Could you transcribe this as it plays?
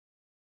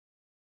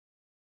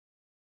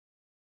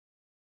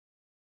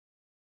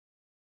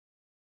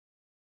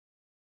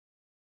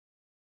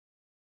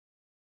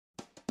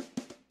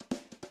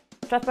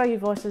Strathbogie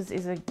Voices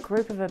is a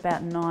group of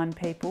about 9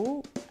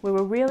 people. We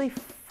were really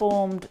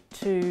formed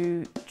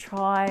to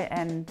try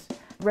and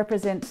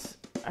represent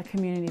a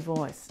community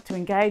voice, to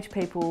engage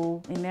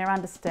people in their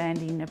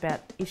understanding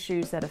about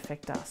issues that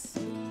affect us.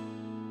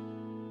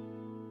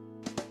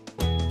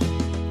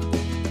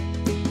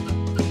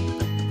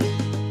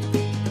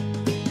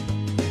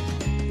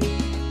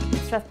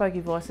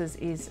 Strathbogie Voices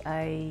is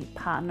a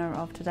partner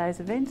of today's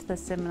event, the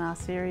seminar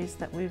series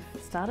that we've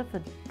started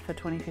for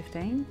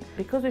 2015.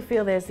 Because we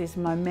feel there's this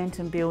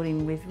momentum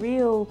building with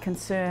real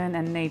concern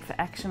and need for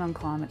action on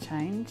climate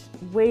change,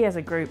 we as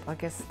a group, I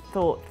guess,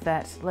 thought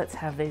that let's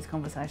have these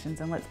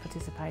conversations and let's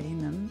participate in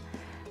them.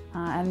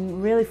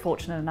 And really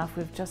fortunate enough,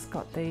 we've just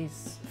got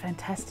these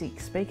fantastic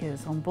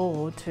speakers on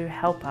board to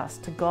help us,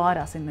 to guide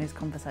us in these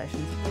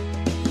conversations.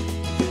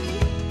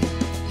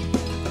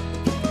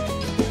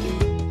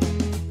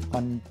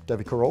 I'm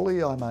David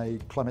Karoly. I'm a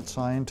climate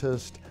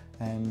scientist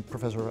and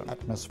Professor of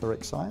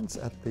Atmospheric Science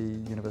at the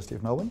University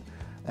of Melbourne.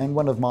 And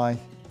one of my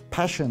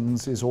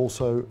passions is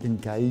also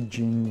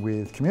engaging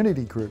with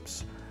community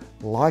groups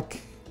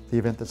like the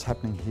event that's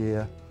happening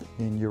here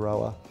in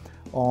Euroa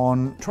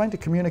on trying to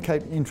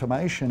communicate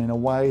information in a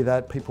way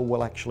that people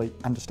will actually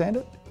understand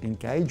it,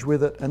 engage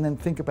with it, and then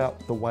think about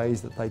the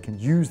ways that they can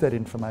use that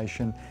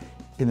information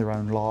in their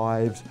own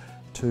lives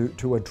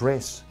to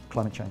address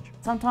climate change.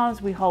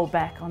 Sometimes we hold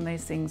back on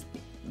these things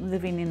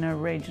living in a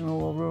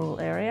regional or rural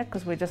area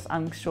because we're just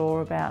unsure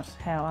about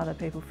how other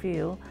people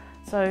feel.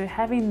 So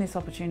having this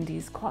opportunity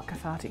is quite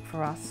cathartic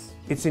for us.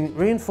 It's in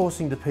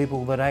reinforcing to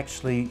people that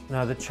actually,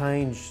 no, the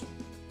change,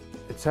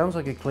 it sounds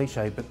like a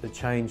cliche, but the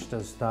change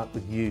does start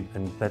with you,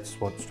 and that's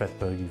what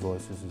Strathbogie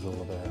Voices is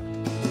all about.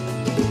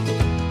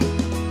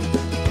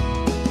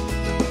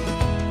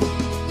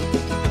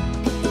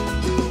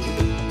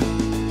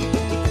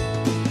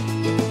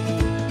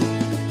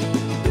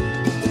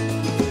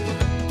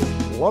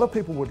 A lot of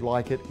people would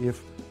like it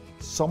if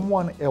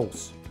someone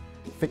else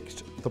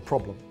fixed the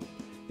problem.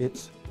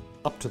 It's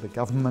up to the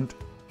government,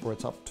 or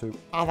it's up to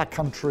other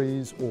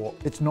countries, or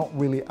it's not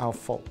really our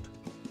fault.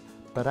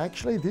 But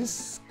actually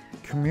this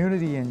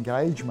community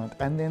engagement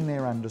and then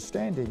their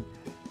understanding,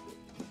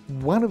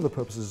 one of the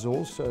purposes is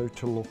also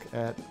to look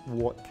at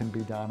what can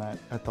be done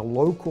at the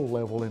local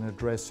level in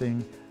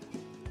addressing,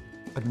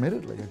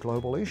 admittedly, a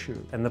global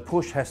issue. And the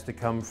push has to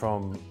come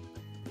from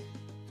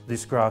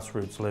this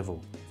grassroots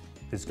level.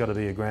 There's got to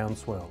be a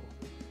groundswell,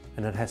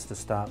 and it has to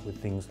start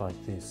with things like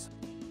this.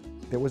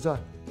 There was a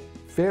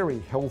very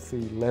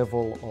healthy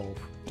level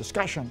of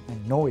discussion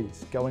and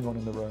noise going on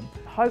in the room.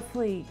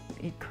 Hopefully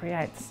it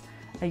creates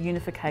a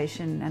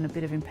unification and a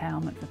bit of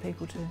empowerment for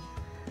people to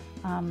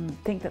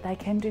think that they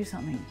can do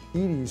something.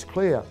 It is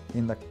clear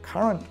in the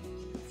current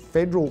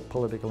federal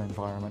political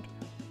environment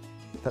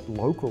that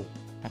local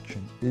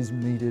action is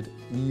needed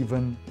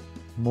even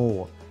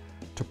more,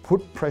 to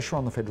put pressure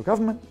on the federal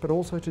government, but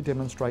also to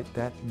demonstrate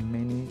that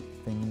many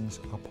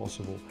things are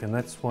possible. And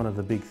that's one of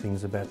the big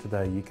things about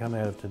today. You come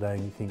out of today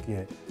and you think,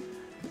 yeah,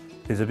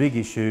 there's a big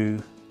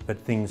issue, but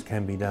things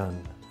can be done.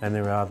 And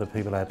there are other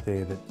people out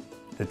there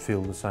that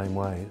feel the same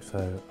way.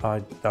 So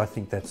I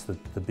think that's the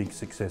big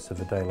success of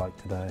a day like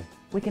today.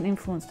 We can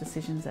influence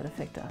decisions that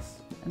affect us,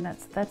 and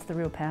that's the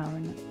real power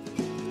in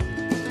it.